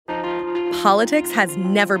Politics has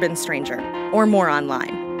never been stranger or more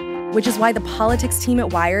online, which is why the politics team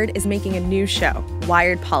at Wired is making a new show,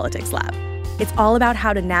 Wired Politics Lab. It's all about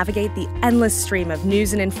how to navigate the endless stream of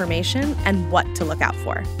news and information and what to look out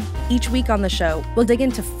for. Each week on the show, we'll dig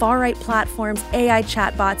into far-right platforms, AI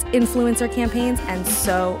chatbots, influencer campaigns, and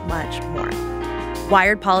so much more.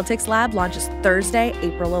 Wired Politics Lab launches Thursday,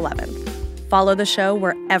 April 11th. Follow the show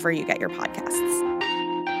wherever you get your podcasts.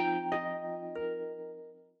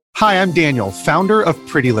 Hi, I'm Daniel, founder of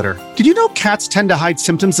Pretty Litter. Did you know cats tend to hide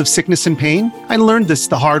symptoms of sickness and pain? I learned this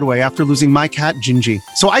the hard way after losing my cat, Gingy.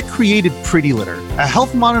 So I created Pretty Litter, a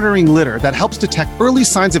health monitoring litter that helps detect early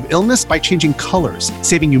signs of illness by changing colors,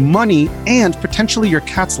 saving you money and potentially your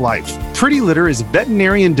cat's life. Pretty Litter is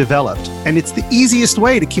veterinarian developed, and it's the easiest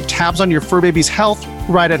way to keep tabs on your fur baby's health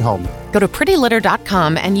right at home. Go to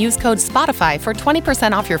prettylitter.com and use code SPOTIFY for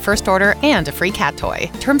 20% off your first order and a free cat toy.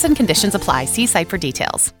 Terms and conditions apply. See site for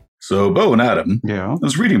details. So, Bo and Adam, Yeah. I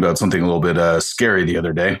was reading about something a little bit scary the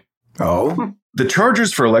other day. Oh? The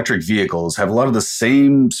chargers for electric vehicles have a lot of the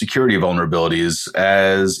same security vulnerabilities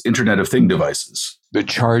as Internet of Things devices. The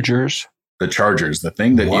chargers The chargers, the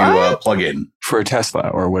thing that you What? plug in. for a Tesla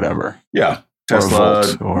or whatever. Yeah. Tesla,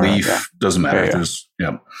 Volt or- Leaf, yeah. doesn't matter. Yeah. There's,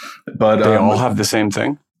 yeah. But They all have the same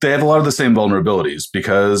thing? they have a lot of the same vulnerabilities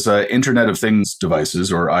because Internet of Things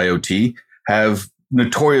devices, or IoT, have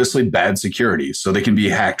notoriously bad security. So they can be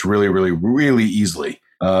hacked really, really, really easily.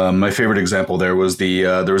 My favorite example there was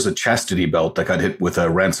there was a chastity belt that got hit with a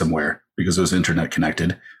ransomware because it was internet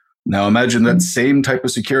connected. Now imagine that same type of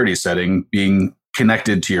security setting being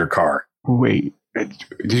connected to your car. Wait,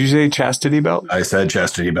 did you say chastity belt? I said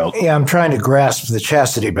chastity belt. Yeah, I'm trying to grasp the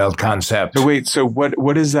chastity belt concept. So wait, so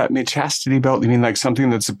what does that mean? Chastity belt? You mean like something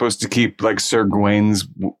that's supposed to keep like Sir Gawain's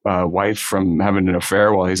wife from having an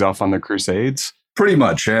affair while he's off on the Crusades? Pretty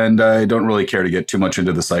much. And I don't really care to get too much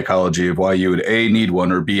into the psychology of why you would A, need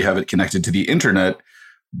one, or B, have it connected to the internet.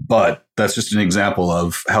 But that's just an example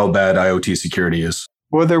of how bad IoT security is.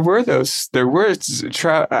 Well,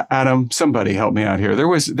 Adam, somebody help me out here.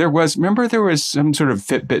 Remember there was some sort of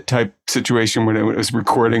Fitbit type situation when it was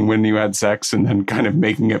recording when you had sex and then kind of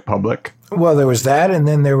making it public? Well, there was that, and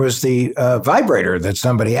then there was the vibrator that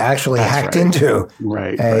somebody actually hacked into.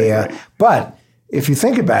 Right. But if you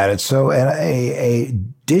think about it, so a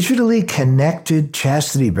digitally connected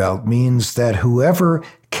chastity belt means that whoever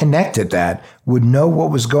connected that would know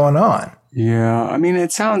what was going on. Yeah, I mean,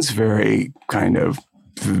 it sounds very kind of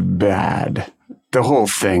bad. The whole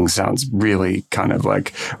thing sounds really kind of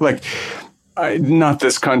like not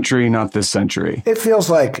this country, not this century. It feels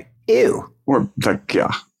like, ew. Or like,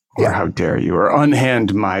 yeah. Or how dare you, or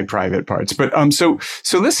unhand my private parts. But so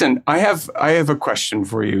listen, I have a question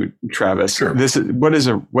for you, Travis. Sure. What is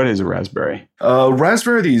a Raspberry?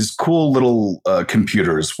 Raspberry are these cool little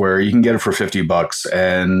computers where you can get it for $50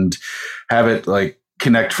 and have it like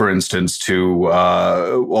connect, for instance, to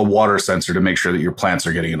a water sensor to make sure that your plants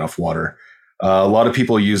are getting enough water. A lot of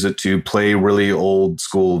people use it to play really old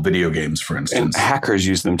school video games, for instance. And hackers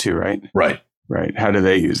use them too, right? Right. Right. How do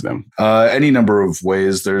they use them? Any number of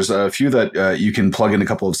ways. There's a few that you can plug in a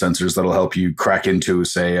couple of sensors that'll help you crack into,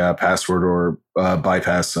 say, a password or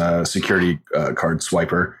bypass security card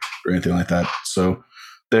swiper or anything like that. So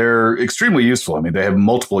they're extremely useful. I mean, they have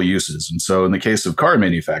multiple uses. And so in the case of car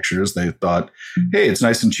manufacturers, they thought, hey, it's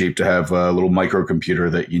nice and cheap to have a little microcomputer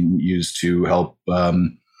that you can use to help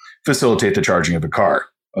facilitate the charging of a car.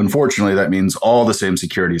 Unfortunately, that means all the same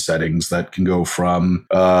security settings that can go from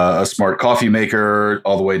a smart coffee maker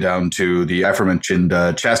all the way down to the aforementioned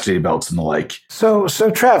chastity belts and the like. So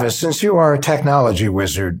Travis, since you are a technology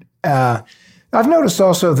wizard, I've noticed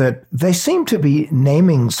also that they seem to be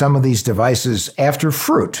naming some of these devices after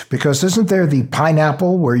fruit, because isn't there the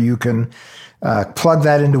pineapple where you can plug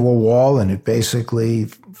that into a wall and it basically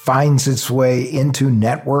finds its way into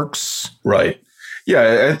networks? Right.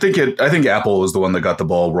 Yeah, I think Apple was the one that got the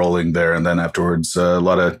ball rolling there, and then afterwards, a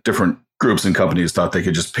lot of different groups and companies thought they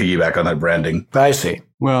could just piggyback on that branding. I see.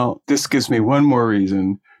 Well, this gives me one more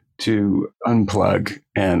reason to unplug,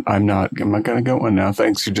 and I'm not going to get one now.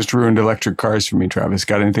 Thanks. You just ruined electric cars for me, Travis.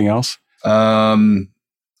 Got anything else?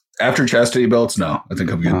 After chastity belts, no, I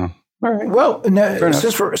think I'm good. All right. Well, no,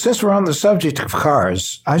 since we're on the subject of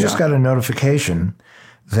cars, I just got a notification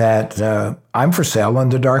that I'm for sale on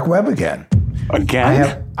the dark web again.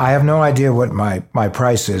 Again? I have no idea what my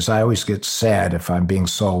price is. I always get sad if I'm being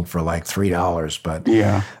sold for like $3, but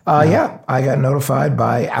I got notified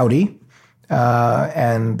by Audi,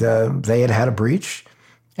 and they had a breach,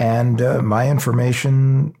 and my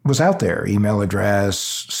information was out there: email address,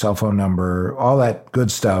 cell phone number, all that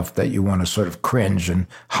good stuff that you want to sort of cringe and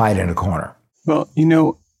hide in a corner. Well, you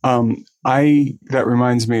know, That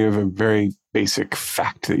reminds me of a very basic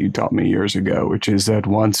fact that you taught me years ago, which is that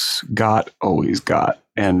once got, always got.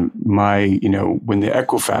 And when the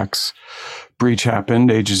Equifax breach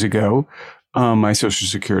happened ages ago, my Social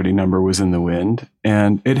Security number was in the wind,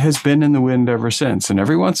 and it has been in the wind ever since. And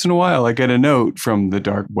every once in a while, I get a note from the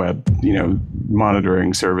dark web,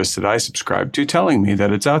 monitoring service that I subscribe to telling me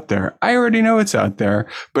that it's out there. I already know it's out there,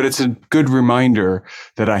 but it's a good reminder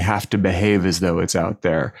that I have to behave as though it's out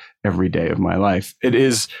there every day of my life. It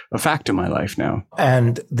is a fact of my life now.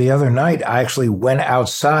 And the other night, I actually went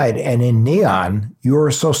outside, and in neon,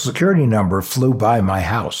 your Social Security number flew by my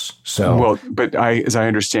house. So, well, but as I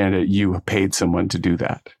understand it, you paid someone to do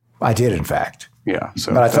that. I did, in fact. Yeah,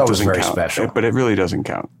 so but I thought it was very count. special. But it really doesn't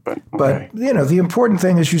count. But okay. The important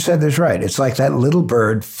thing is, you said this right. It's like that little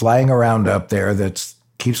bird flying around up there that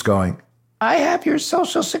keeps going, I have your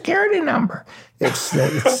Social Security number. Is that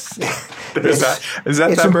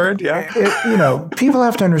bird? Yeah. People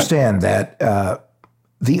have to understand that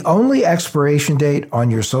the only expiration date on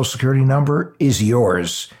your Social Security number is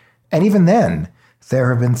yours. And even then, there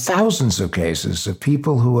have been thousands of cases of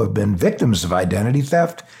people who have been victims of identity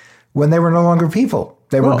theft when they were no longer people.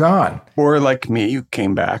 They were gone. Or like me, you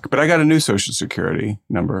came back. But I got a new Social Security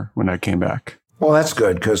number when I came back. Well, that's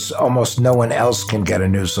good, because almost no one else can get a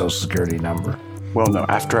new Social Security number. Well, no,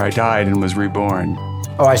 after I died and was reborn.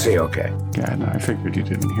 Oh, I see. Okay. Yeah, no, I figured you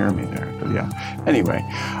didn't hear me there. But yeah. Anyway.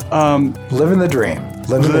 Living the dream.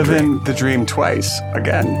 Living the dream twice.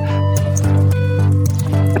 Again.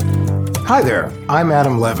 Hi there. I'm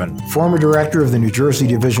Adam Levin, former director of the New Jersey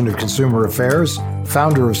Division of Consumer Affairs,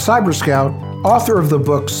 founder of CyberScout, author of the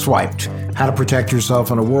book Swiped: How to Protect Yourself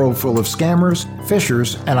in a World Full of Scammers,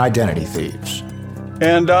 Phishers, and Identity Thieves.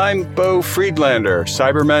 And I'm Beau Friedlander,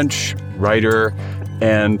 cybermensch, writer,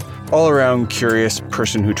 and all-around curious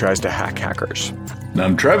person who tries to hack hackers. And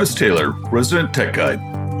I'm Travis Taylor, resident tech guide.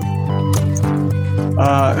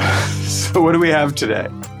 So what do we have today?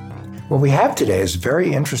 What we have today is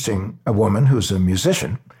very interesting, a woman who's a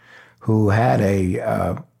musician who had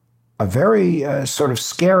a very sort of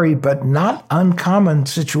scary but not uncommon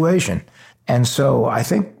situation. And so I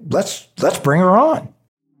think let's bring her on.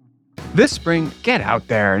 This spring, get out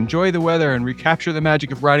there, enjoy the weather, and recapture the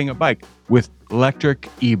magic of riding a bike with electric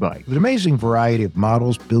e-bike. With an amazing variety of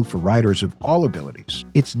models built for riders of all abilities,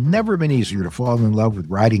 it's never been easier to fall in love with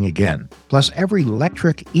riding again. Plus, every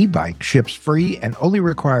electric e-bike ships free and only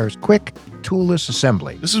requires quick, toolless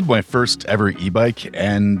assembly. This is my first ever e-bike,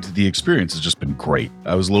 and the experience has just been great.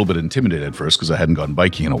 I was a little bit intimidated at first because I hadn't gone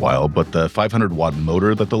biking in a while, but the 500-watt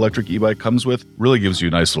motor that the electric e-bike comes with really gives you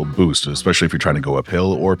a nice little boost, especially if you're trying to go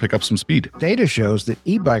uphill or pick up some speed. Data shows that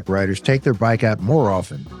e-bike riders take their bike out more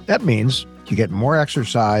often. That means you get more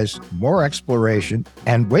exercise, more exploration,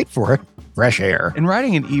 and wait for it, fresh air. And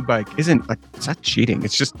riding an e-bike it's not cheating.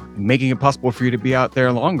 It's just making it possible for you to be out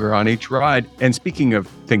there longer on each ride. And speaking of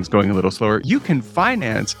things going a little slower, you can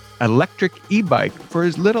finance electric e-bike for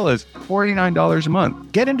as little as $49 a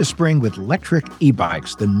month. Get into spring with electric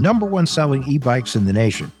e-bikes, the #1 selling e-bikes in the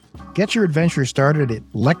nation. Get your adventure started at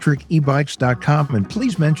electricebikes.com, and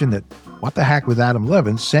please mention that What the Hack with Adam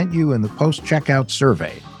Levin sent you in the post-checkout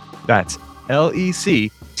survey. That's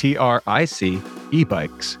LECTRIC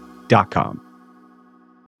ebikes.com.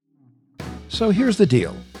 So here's the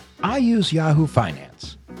deal. I use Yahoo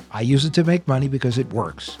Finance. I use it to make money because it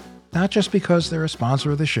works, not just because they're a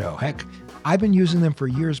sponsor of the show. Heck, I've been using them for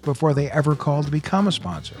years before they ever called to become a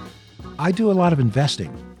sponsor. I do a lot of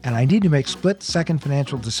investing, and I need to make split-second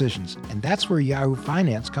financial decisions, and that's where Yahoo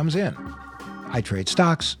Finance comes in. I trade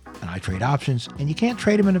stocks, and I trade options, and you can't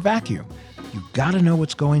trade them in a vacuum. You've got to know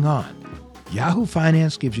what's going on. Yahoo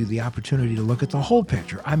Finance gives you the opportunity to look at the whole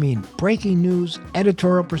picture. I mean, breaking news,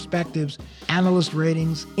 editorial perspectives, analyst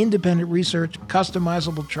ratings, independent research,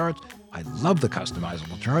 customizable charts. I love the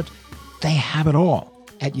customizable charts. They have it all.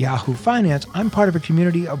 At Yahoo Finance, I'm part of a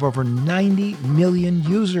community of over 90 million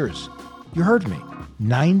users. You heard me.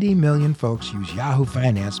 90 million folks use Yahoo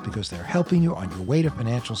Finance because they're helping you on your way to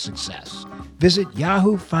financial success. Visit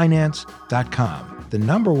yahoofinance.com, the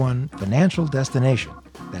 #1 financial destination.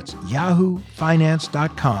 That's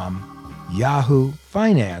yahoofinance.com,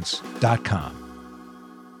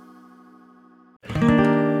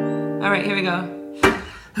 yahoofinance.com. All right, here we go.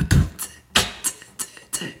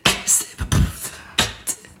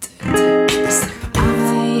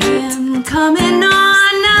 I am coming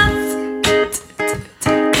on up,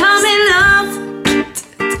 coming up,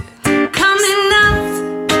 coming up.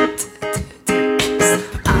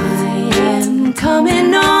 I am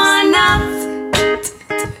coming on up,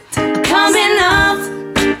 coming up,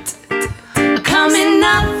 coming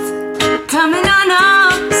up, coming on up.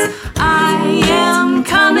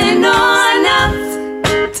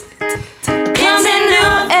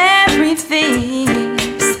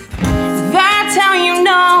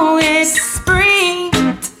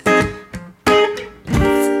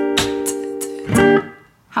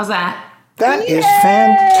 How's that? That is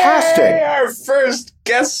fantastic. Our first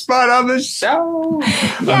guest spot on the show.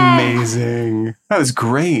 Amazing. That was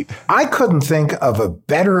great. I couldn't think of a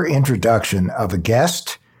better introduction of a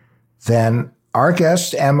guest than our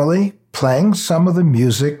guest, Emily, playing some of the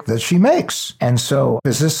music that she makes. And so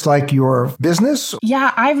is this like your business?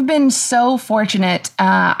 Yeah, I've been so fortunate.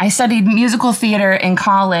 I studied musical theater in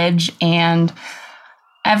college, and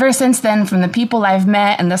ever since then, from the people I've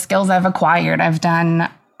met and the skills I've acquired, I've done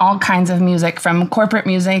all kinds of music, from corporate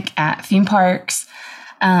music at theme parks,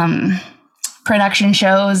 production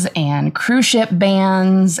shows and cruise ship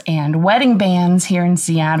bands and wedding bands here in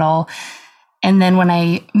Seattle. And then when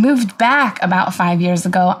I moved back about 5 years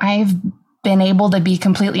ago, I've been able to be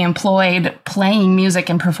completely employed playing music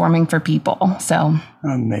and performing for people. So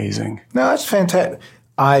amazing. No, that's fantastic.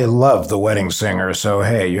 I love The Wedding Singer. So,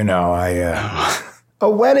 hey, you know, a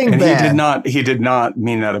wedding band. He did not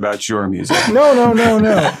mean that about your music. No.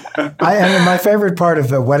 And my favorite part of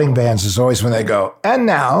the wedding bands is always when they go, and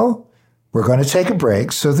now we're going to take a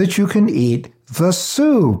break so that you can eat the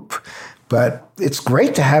soup. But it's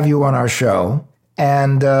great to have you on our show.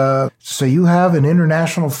 And so you have an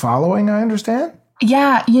international following, I understand?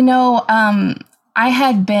 Yeah, you know,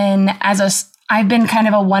 I've been kind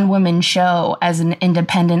of a one-woman show as an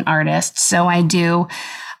independent artist. So I do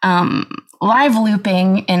live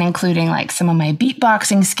looping, and including like some of my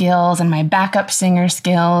beatboxing skills and my backup singer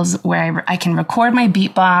skills, where I can record my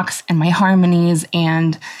beatbox and my harmonies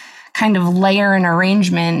and kind of layer an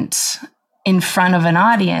arrangement in front of an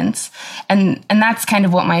audience. And that's kind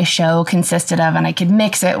of what my show consisted of. And I could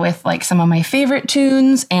mix it with like some of my favorite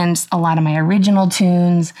tunes and a lot of my original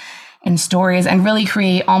tunes and stories, and really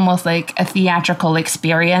create almost like a theatrical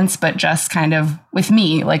experience, but just kind of with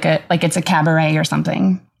me, like it's a cabaret or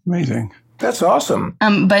something. Amazing. That's awesome.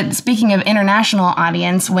 But speaking of international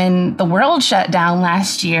audience, when the world shut down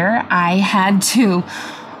last year, I had to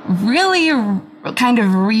really kind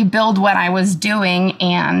of rebuild what I was doing.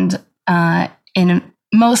 And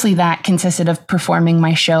mostly that consisted of performing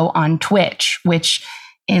my show on Twitch, which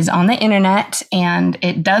is on the internet, and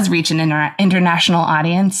it does reach an international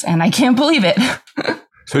audience, and I can't believe it.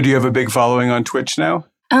 So do you have a big following on Twitch now?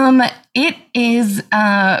 It is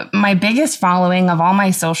my biggest following of all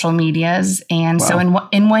my social medias. And wow. So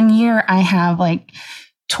in 1 year, I have like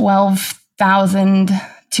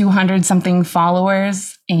 12,200 something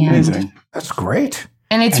followers. And amazing. That's great.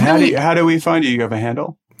 And it's how do we find you? You have a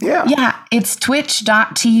handle? Yeah. Yeah. It's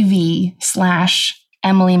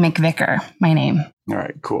twitch.tv/Emily McVicker, my name. All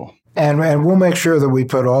right, cool. And we'll make sure that we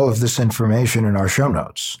put all of this information in our show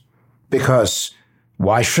notes, because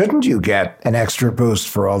why shouldn't you get an extra boost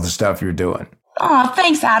for all the stuff you're doing? Oh,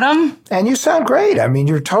 thanks, Adam. And you sound great. I mean,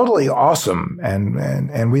 you're totally awesome,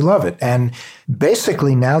 and we love it. And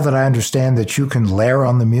basically, now that I understand that you can layer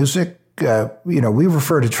on the music, we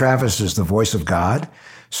refer to Travis as the voice of God.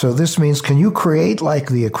 So this means, can you create like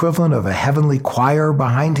the equivalent of a heavenly choir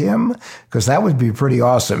behind him? Because that would be pretty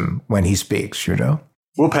awesome when he speaks, you know?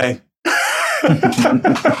 We'll pay. Well,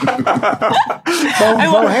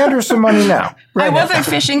 hand her some money now. Right, I wasn't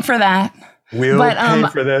fishing for that. We'll pay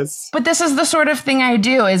for this. But this is the sort of thing I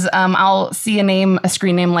do is I'll see a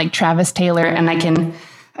screen name like Travis Taylor, and I can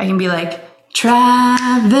be like,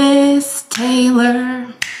 Travis Taylor.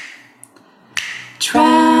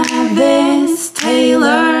 Travis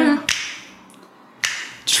Taylor.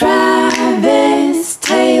 Travis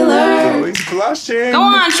Taylor. Oh, he's blushing. Go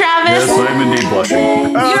on, Travis. Yes, I'm indeed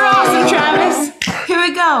blushing. You're awesome, Travis. Here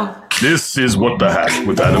we go. This is What the Hack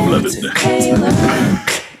with Adam Levin.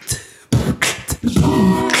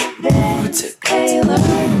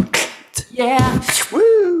 Yeah.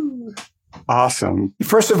 Woo. Awesome.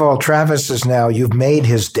 First of all, Travis is you've made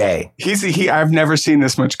his day. I've never seen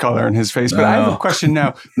this much color in his face, but I have a question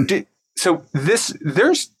now. So this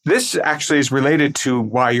actually is related to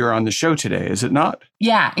why you're on the show today, is it not?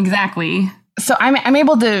 Yeah, exactly. So I'm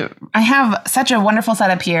able to, I have such a wonderful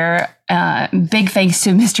setup here. Big thanks to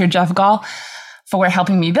Mr. Jeff Gall for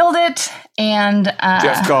helping me build it. And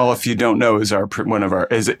Jeff Gall, if you don't know, is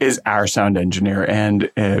our sound engineer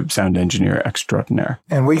and sound engineer extraordinaire.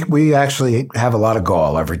 And we actually have a lot of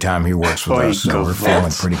gall every time he works with us, so we're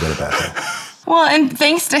feeling pretty good about that. Well, and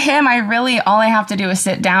thanks to him, all I have to do is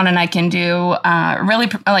sit down, and I can do really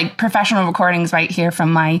professional recordings right here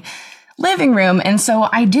from my living room. And so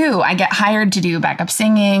I get hired to do backup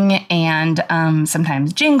singing and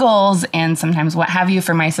sometimes jingles and sometimes what have you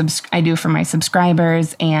I do for my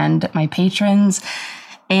subscribers and my patrons.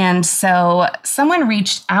 And so someone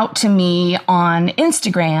reached out to me on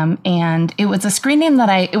Instagram, and it was a screen name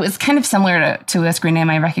it was kind of similar to a screen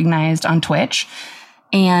name I recognized on Twitch.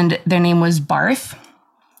 And their name was Barth.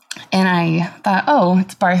 And I thought, oh,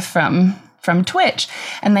 it's Barth from Twitch.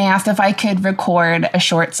 And they asked if I could record a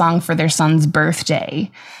short song for their son's birthday.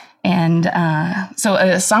 And so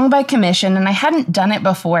a song by commission, and I hadn't done it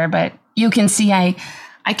before, but you can see I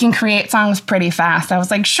can create songs pretty fast. I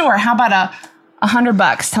was like, sure, how about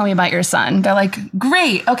 $100? Tell me about your son. They're like,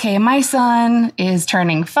 great. Okay, my son is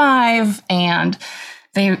turning 5 and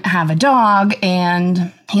they have a dog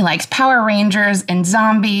and he likes Power Rangers and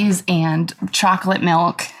zombies and chocolate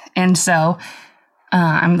milk. And so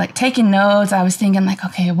I'm like taking notes. I was thinking like,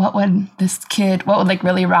 okay, what would like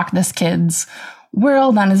really rock this kid's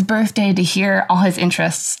world on his birthday to hear all his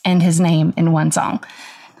interests and his name in one song?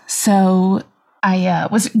 So I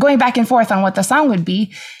was going back and forth on what the song would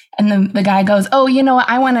be. And the guy goes, oh, you know what?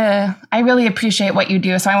 I really appreciate what you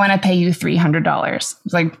do. So I want to pay you $300. I was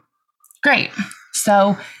like, great.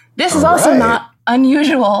 So this is also not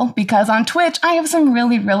unusual because on Twitch, I have some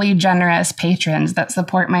really, really generous patrons that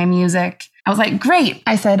support my music. I was like, great.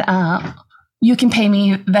 I said, you can pay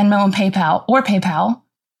me Venmo and PayPal,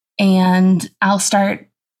 and I'll start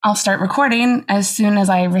recording as soon as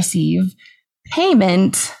I receive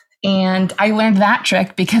payment. And I learned that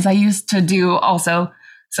trick because I used to do also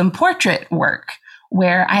some portrait work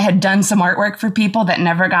where I had done some artwork for people that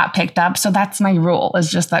never got picked up. So that's my rule, is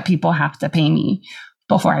just that people have to pay me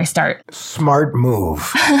before I start. Smart move.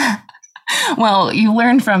 Well, you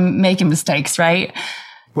learn from making mistakes, right?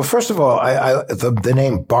 Well, first of all, the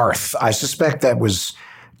name Barth, I suspect that was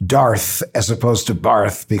Darth as opposed to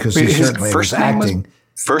Barth because he certainly was acting.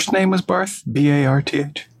 First name was Barth?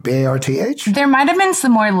 B-A-R-T-H? B-A-R-T-H? There might have been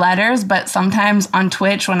some more letters, but sometimes on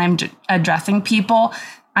Twitch when I'm addressing people,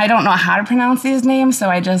 I don't know how to pronounce these names, so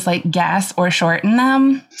I just like guess or shorten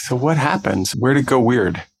them. So what happens? Where'd it go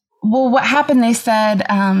weird? Well, what happened, they said,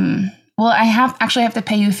 I have to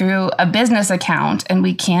pay you through a business account and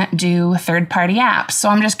we can't do third-party apps. So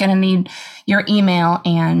I'm just going to need your email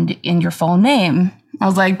and your full name. I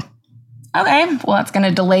was like, okay, well, it's going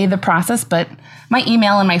to delay the process, but my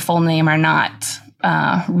email and my full name are not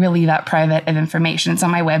really that private of information. It's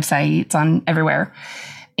on my website. It's on everywhere.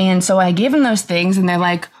 And so I gave them those things and they're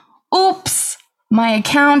like, oops, my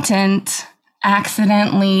accountant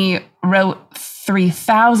accidentally wrote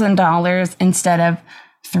 $3,000 instead of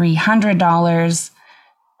 $300.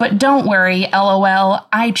 But don't worry, LOL,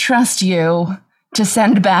 I trust you to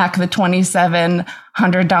send back the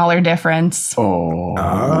 $2,700 difference. Oh,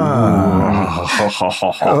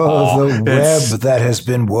 the web that has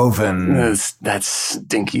been woven. That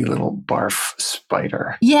stinky little barf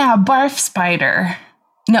spider. Yeah, barf spider.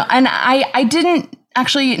 No, and I didn't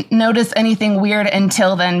actually notice anything weird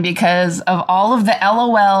until then because of all of the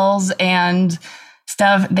LOLs and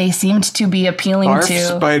stuff they seemed to be appealing barf to.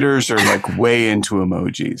 Barf spiders are like way into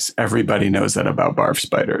emojis. Everybody knows that about barf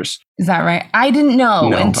spiders. Is that right? I didn't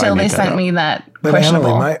know until they sent me that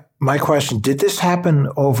questionable. But Annalie, my question, did this happen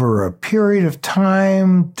over a period of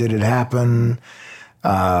time? Did it happen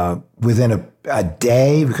within a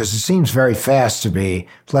day? Because it seems very fast to be,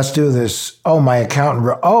 let's do this. My accountant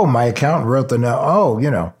wrote the note.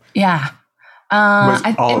 Yeah. All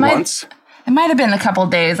at once? It might have been a couple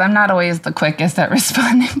days. I'm not always the quickest at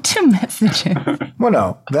responding to messages. Well,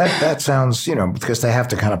 no, that sounds, because they have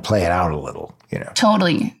to kind of play it out a little,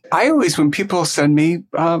 Totally. I always, when people send me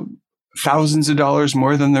thousands of dollars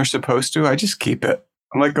more than they're supposed to, I just keep it.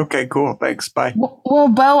 I'm like, okay, cool, thanks, bye. Well,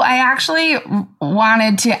 Bo, I actually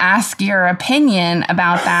wanted to ask your opinion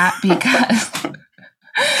about that because...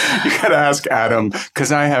 You gotta ask Adam,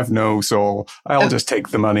 because I have no soul. I'll just take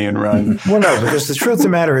the money and run. Well, no, because the truth of the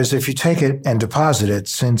matter is if you take it and deposit it,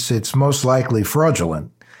 since it's most likely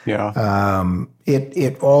fraudulent,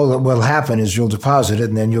 it all that will happen is you'll deposit it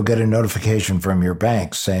and then you'll get a notification from your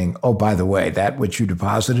bank saying, oh, by the way, that which you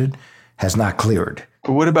deposited has not cleared.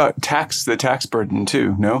 But what about the tax burden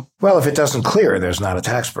too, no? Well, if it doesn't clear, there's not a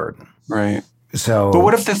tax burden. Right. So, but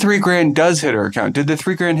what if the $3,000 does hit her account? Did the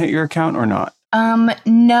 $3,000 hit your account or not?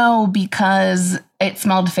 No, because it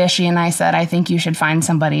smelled fishy and I said, I think you should find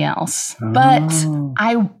somebody else. Oh. But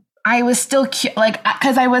I was still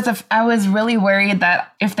because I was really worried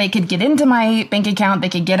that if they could get into my bank account, they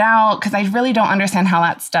could get out because I really don't understand how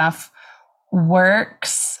that stuff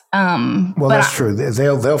works. Well, that's true.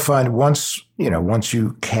 They'll find once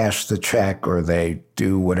you cash the check or they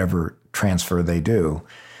do whatever transfer they do,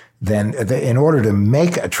 then in order to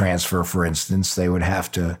make a transfer, for instance, they would have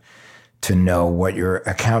to to know what your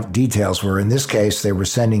account details were. In this case, they were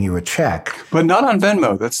sending you a check. But not on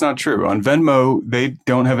Venmo. That's not true. On Venmo, they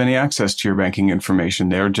don't have any access to your banking information.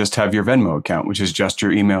 They just have your Venmo account, which is just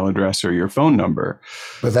your email address or your phone number.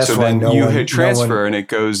 But that's so why then you hit transfer and it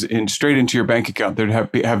goes in straight into your bank account. They'd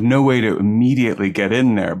have no way to immediately get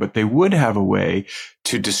in there, but they would have a way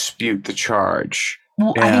to dispute the charge.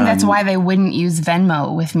 Well, I think that's why they wouldn't use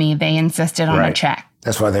Venmo with me. They insisted on a check.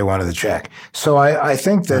 That's why they wanted the check. So I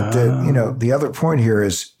think that, the other point here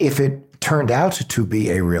is if it turned out to be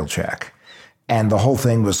a real check and the whole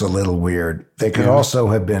thing was a little weird, they could also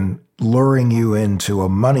have been luring you into a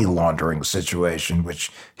money laundering situation, which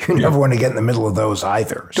you never want to get in the middle of those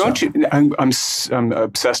either. Don't you? I'm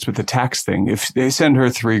obsessed with the tax thing. If they send her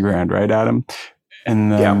 $3,000, right, Adam?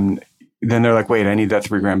 And then they're like, wait, I need that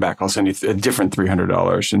 $3,000 back. I'll send you a different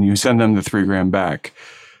 $300. And you send them the $3,000 back.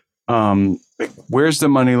 Where's the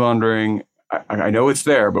money laundering? I know it's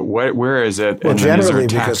there, but where is it? Well, and generally,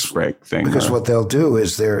 is there a tax break thing? Because what they'll do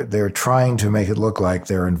is they're trying to make it look like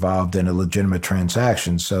they're involved in a legitimate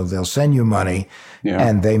transaction. So they'll send you money,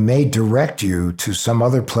 and they may direct you to some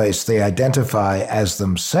other place they identify as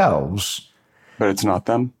themselves. But it's not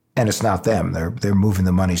them? And it's not them. They're moving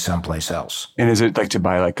the money someplace else. And is it like to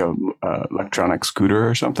buy like a electronic scooter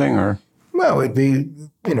or something, or? Well, it'd be,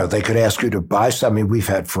 they could ask you to buy something. I mean, we've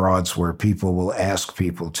had frauds where people will ask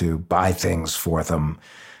people to buy things for them.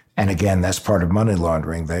 And again, that's part of money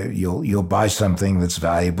laundering. You'll buy something that's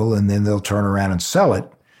valuable and then they'll turn around and sell it.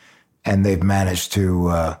 And they've managed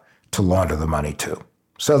to launder the money too.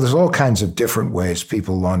 So there's all kinds of different ways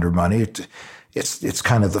people launder money. It's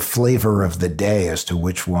kind of the flavor of the day as to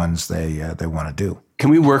which ones they want to do. Can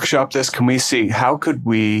we workshop this? Can we see, how could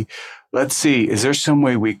we... Let's see, is there some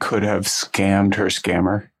way we could have scammed her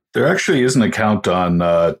scammer? There actually is an account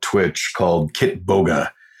on Twitch called Kit Boga,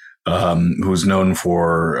 who's known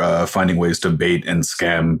for finding ways to bait and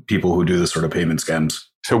scam people who do this sort of payment scams.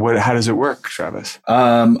 So how does it work, Travis?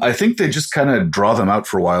 I think they just kind of draw them out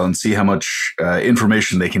for a while and see how much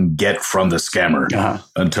information they can get from the scammer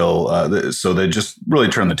until so they just really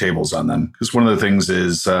turn the tables on them. Because one of the things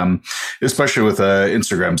is, especially with an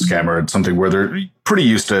Instagram scammer, it's something where they're pretty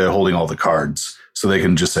used to holding all the cards. So they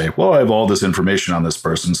can just say, well, I have all this information on this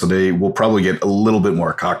person. So they will probably get a little bit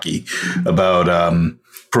more cocky about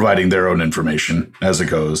providing their own information as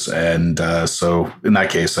it goes. And so in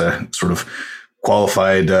that case, sort of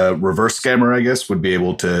qualified reverse scammer, I guess, would be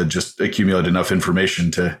able to just accumulate enough information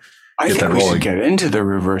to get that rolling. I think we should get into the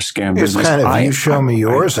reverse scam business. It's kind of, you show me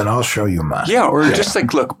yours and I'll show you mine. Yeah, or just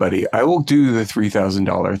like, look, buddy, I will do the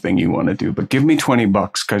 $3,000 thing you want to do, but give me $20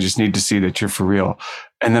 because I just need to see that you're for real.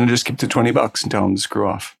 And then I just keep the $20 and tell them to screw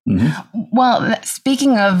off. Mm-hmm. Well,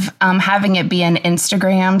 speaking of having it be an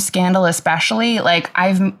Instagram scandal, especially, like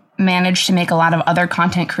I've managed to make a lot of other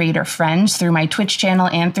content creator friends through my Twitch channel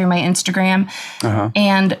and through my Instagram.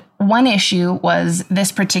 And one issue was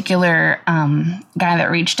this particular guy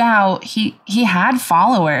that reached out, he had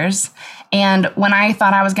followers. And when I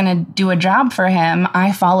thought I was going to do a job for him,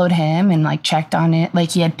 I followed him and like checked on it.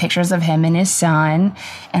 Like he had pictures of him and his son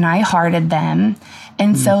and I hearted them.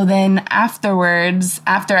 And so then afterwards,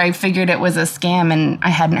 after I figured it was a scam and I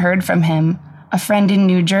hadn't heard from him, a friend in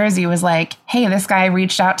New Jersey was like, hey, this guy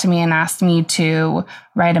reached out to me and asked me to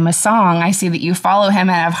write him a song. I see that you follow him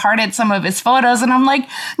and I've hearted some of his photos. And I'm like,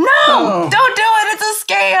 no, don't do it. It's a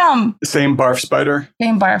scam. Same barf spider?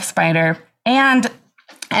 Same barf spider. And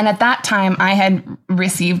at that time, I had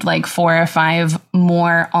received like 4 or 5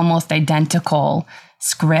 more almost identical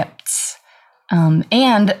scripts.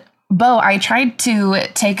 And Bo, I tried to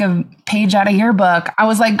take a page out of your book. I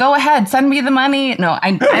was like, go ahead, send me the money. No,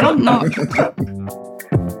 I don't know.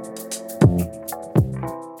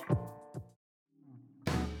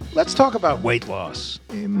 Let's talk about weight loss.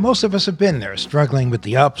 Most of us have been there, struggling with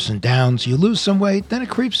the ups and downs. You lose some weight, then it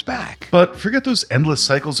creeps back. But forget those endless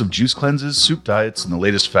cycles of juice cleanses, soup diets, and the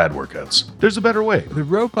latest fad workouts. There's a better way. The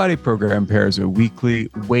Ro Body program pairs a weekly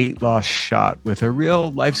weight loss shot with a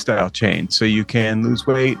real lifestyle change so you can lose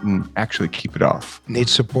weight and actually keep it off. Need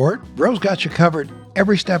support? Ro's got you covered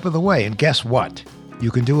every step of the way. And guess what? You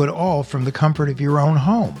can do it all from the comfort of your own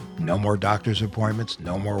home. No more doctor's appointments,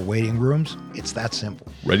 no more waiting rooms. It's that simple.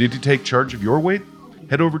 Ready to take charge of your weight?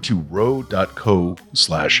 Head over to ro.co/Adam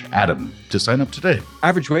to sign up today.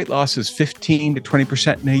 Average weight loss is 15 to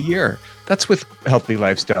 20% in a year. That's with healthy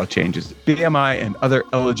lifestyle changes. BMI and other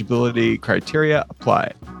eligibility criteria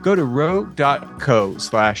apply. Go to ro.co/Adam.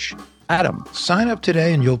 Sign up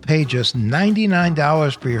today and you'll pay just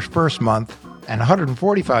 $99 for your first month and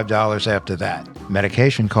 $145 after that.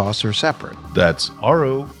 Medication costs are separate. That's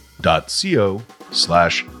ro.co/ADAM.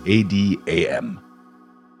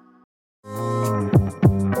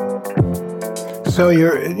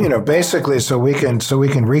 So basically, so we can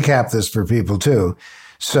recap this for people too.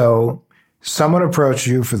 So someone approached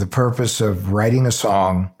you for the purpose of writing a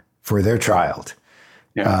song for their child.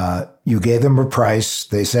 Yeah. You gave them a price.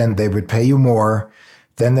 They said they would pay you more.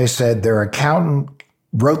 Then they said their accountant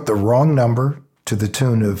wrote the wrong number to the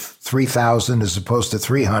tune of $3,000 as opposed to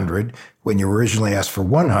 $300 when you originally asked for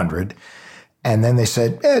 $100. And then they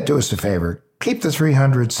said, do us a favor. Keep the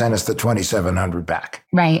 $300, send us the $2,700 back.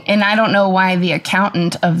 Right. And I don't know why the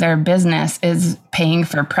accountant of their business is paying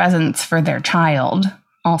for presents for their child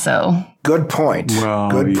also. Good point.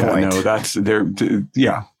 Well, Good point. No, that's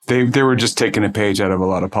They were just taking a page out of a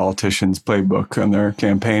lot of politicians' playbook on their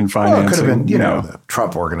campaign financing. Well, it could have been, the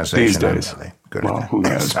Trump organization. These days. Who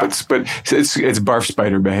knows? But it's barf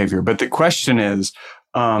spider behavior. But the question is,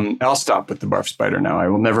 I'll stop with the barf spider now. I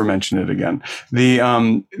will never mention it again.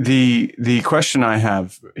 The question I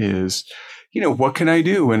have is, what can I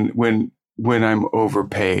do when I'm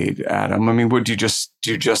overpaid, Adam? I mean,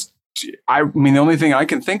 the only thing I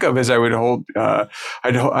can think of is I would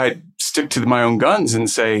I'd stick to my own guns and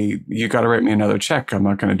say, you got to write me another check. I'm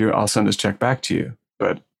not going to do it. I'll send this check back to you.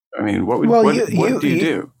 But I mean, what do you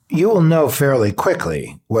do? You will know fairly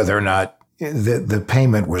quickly whether or not the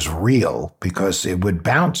payment was real, because it would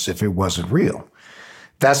bounce if it wasn't real.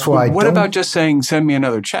 That's why. What about just saying, send me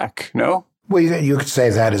another check? No? Well, you could say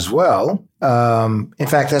that as well. In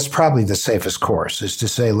fact, that's probably the safest course, is to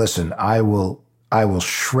say, listen, I will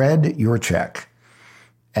shred your check,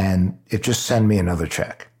 and just send me another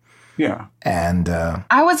check. Yeah. And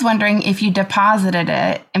I was wondering if you deposited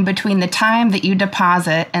it, in between the time that you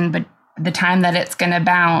deposit and the time that it's going to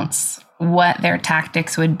bounce, what their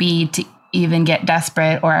tactics would be to even get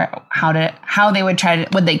desperate, or how they would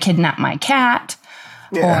would they kidnap my cat?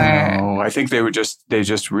 Yeah. No, I think they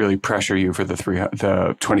just really pressure you for the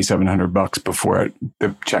 $2,700 before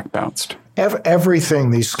the check bounced.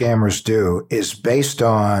 Everything these scammers do is based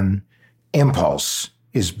on impulse,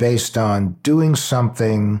 is based on doing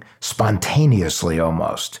something spontaneously,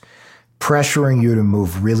 almost pressuring you to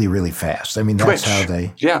move really, really fast. I mean, that's how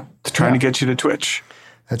they. Yeah, trying to get you to twitch.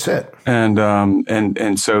 That's it.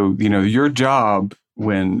 And so your job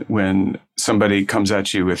when somebody comes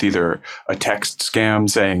at you with either a text scam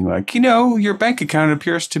saying like, your bank account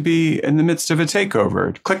appears to be in the midst of a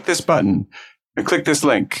takeover. Click this button. Click this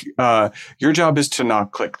link. Your job is to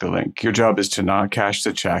not click the link. Your job is to not cash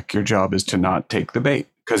the check. Your job is to not take the bait,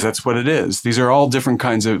 because that's what it is. These are all different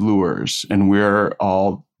kinds of lures, and we're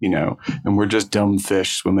all, and we're just dumb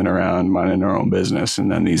fish swimming around minding our own business.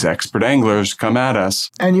 And then these expert anglers come at us.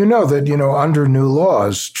 And that, under new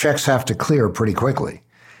laws, checks have to clear pretty quickly.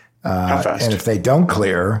 How fast? And if they don't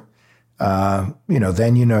clear,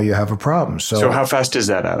 then you have a problem. So how fast is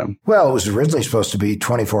that, Adam? Well, it was originally supposed to be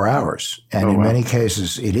 24 hours. And in many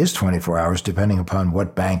cases, it is 24 hours, depending upon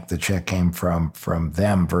what bank the check came from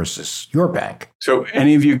them versus your bank. So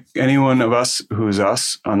anyone of us who's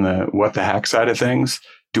us on the what the hack side of things,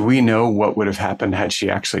 do we know what would have happened had she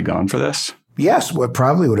actually gone for this? Yes, what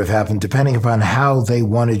probably would have happened, depending upon how they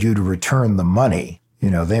wanted you to return the money.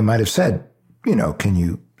 They might have said, can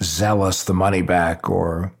you sell us the money back,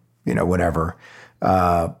 or whatever.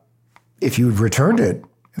 If you'd returned it,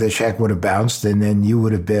 the check would have bounced, and then you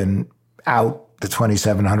would have been out the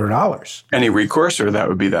 $2,700. Any recourse, or that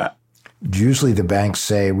would be that? Usually the banks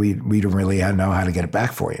say, we don't really know how to get it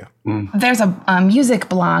back for you. There's a music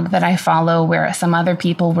blog that I follow where some other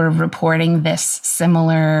people were reporting this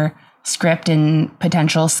similar script and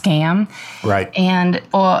potential scam. Right. And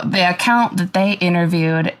the account that they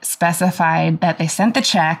interviewed specified that they sent the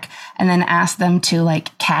check and then asked them to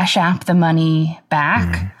Cash App the money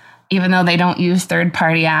back, even though they don't use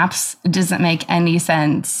third-party apps. It doesn't make any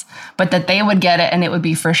sense, but that they would get it and it would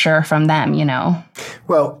be for sure from them,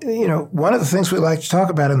 Well, one of the things we like to talk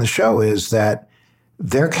about in the show is that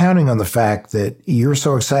they're counting on the fact that you're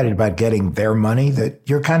so excited about getting their money that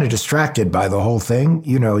you're kind of distracted by the whole thing.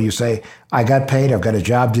 You say, I got paid, I've got a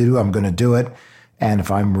job to do, I'm going to do it. And if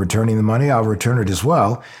I'm returning the money, I'll return it as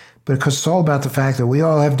well. Because it's all about the fact that we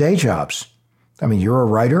all have day jobs. I mean, you're a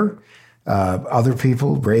writer, other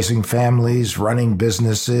people raising families, running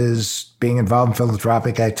businesses, being involved in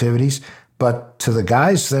philanthropic activities. But to the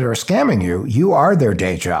guys that are scamming you, you are their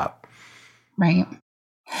day job. Right.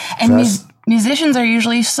 And musicians are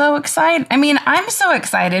usually so excited. I mean, I'm so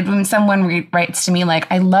excited when someone writes to me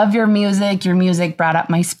I love your music brought up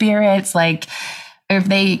my spirits. if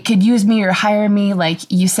they could use me or hire me, like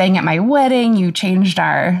you sang at my wedding, you changed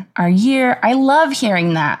our year. I love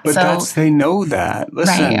hearing that. But they know that.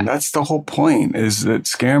 Listen, Right. That's the whole point, is that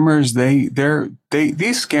scammers,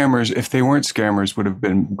 these scammers, if they weren't scammers, would have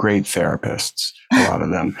been great therapists, a lot of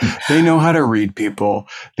them. They know how to read people.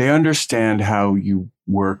 They understand how you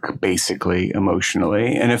work basically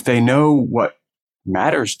emotionally. And if they know what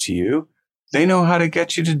matters to you, they know how to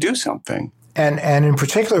get you to do something. And in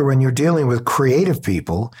particular, when you're dealing with creative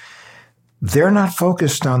people, they're not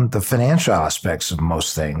focused on the financial aspects of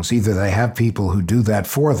most things. Either they have people who do that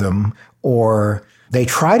for them, or they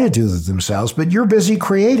try to do it themselves, but you're busy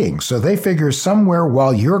creating. So they figure somewhere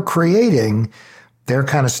while you're creating, they're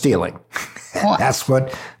kind of stealing. Well, that's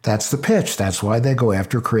the pitch. That's why they go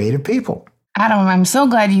after creative people. Adam, I'm so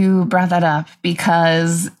glad you brought that up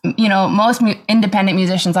because, most independent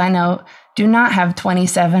musicians I know do not have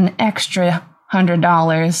 $27 extra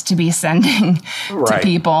 $100 to be sending to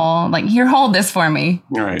people. Like, here, hold this for me.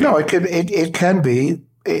 Right. No, it can be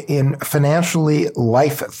in financially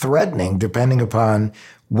life-threatening, depending upon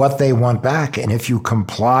what they want back. And if you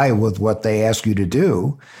comply with what they ask you to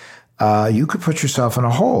do, you could put yourself in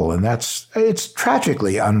a hole. And it's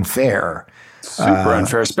tragically unfair. Super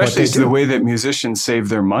unfair, especially the way that musicians save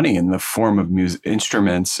their money in the form of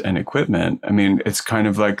instruments and equipment. I mean, it's kind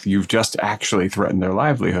of like you've just actually threatened their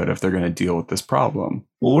livelihood if they're going to deal with this problem.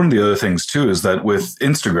 Well, one of the other things, too, is that with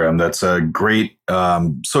Instagram, that's a great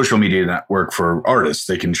social media network for artists.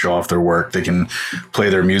 They can show off their work, they can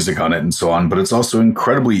play their music on it and so on. But it's also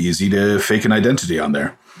incredibly easy to fake an identity on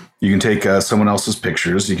there. You can take someone else's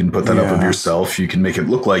pictures. You can put that up of yourself. You can make it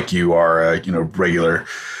look like you are a regular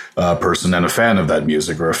person and a fan of that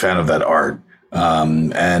music or a fan of that art.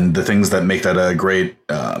 And the things that make that a great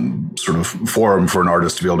sort of forum for an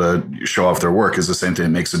artist to be able to show off their work is the same thing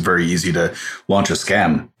that makes it very easy to launch a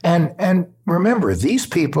scam. And remember, these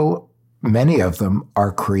people, many of them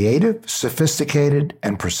are creative, sophisticated,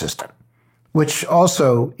 and persistent, which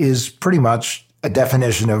also is pretty much a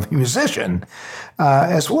definition of musician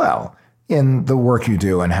as well in the work you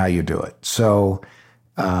do and how you do it. So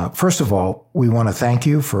first of all, we want to thank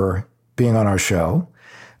you for being on our show.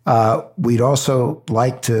 We'd also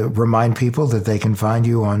like to remind people that they can find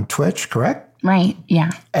you on Twitch, correct? Right, yeah.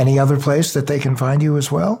 Any other place that they can find you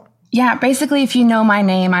as well? Yeah, basically, if you know my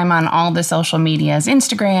name, I'm on all the social medias,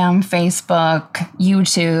 Instagram, Facebook,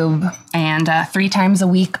 YouTube, and 3 times a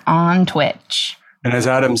week on Twitch. And as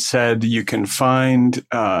Adam said, you can find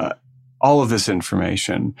all of this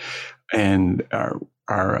information and our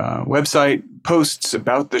website posts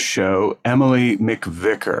about the show. Emily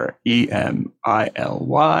McVicker, EMILYMCVICKER,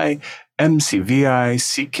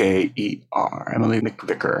 Emily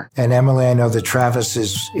McVicker. And Emily, I know that Travis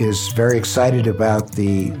is very excited about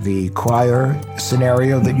the choir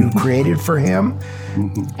scenario that you created for him.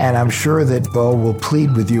 Mm-hmm. And I'm sure that Bo will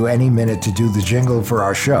plead with you any minute to do the jingle for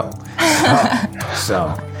our show.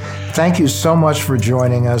 So thank you so much for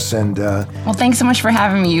joining us. And well, thanks so much for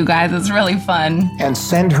having me, you guys. It's really fun. And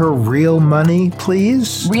send her real money,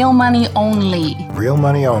 please. Real money only. Real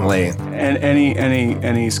money only. And any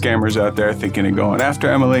scammers out there thinking of going after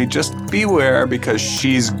Emily, just beware, because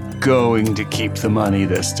she's going to keep the money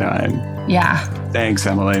this time. Yeah. Thanks,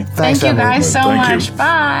 Emily. Thanks, Thank you Emily. guys so Thank much. you.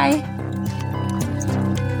 Bye.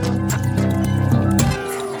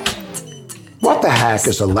 What the Hack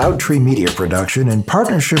is a Loudtree Media production in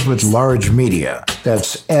partnership with Large Media.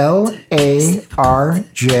 That's LARJ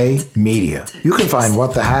Media. You can find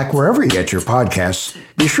What the Hack wherever you get your podcasts.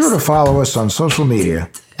 Be sure to follow us on social media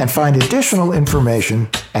and find additional information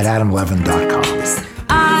at adamlevin.com.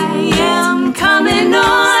 I am coming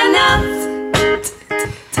on.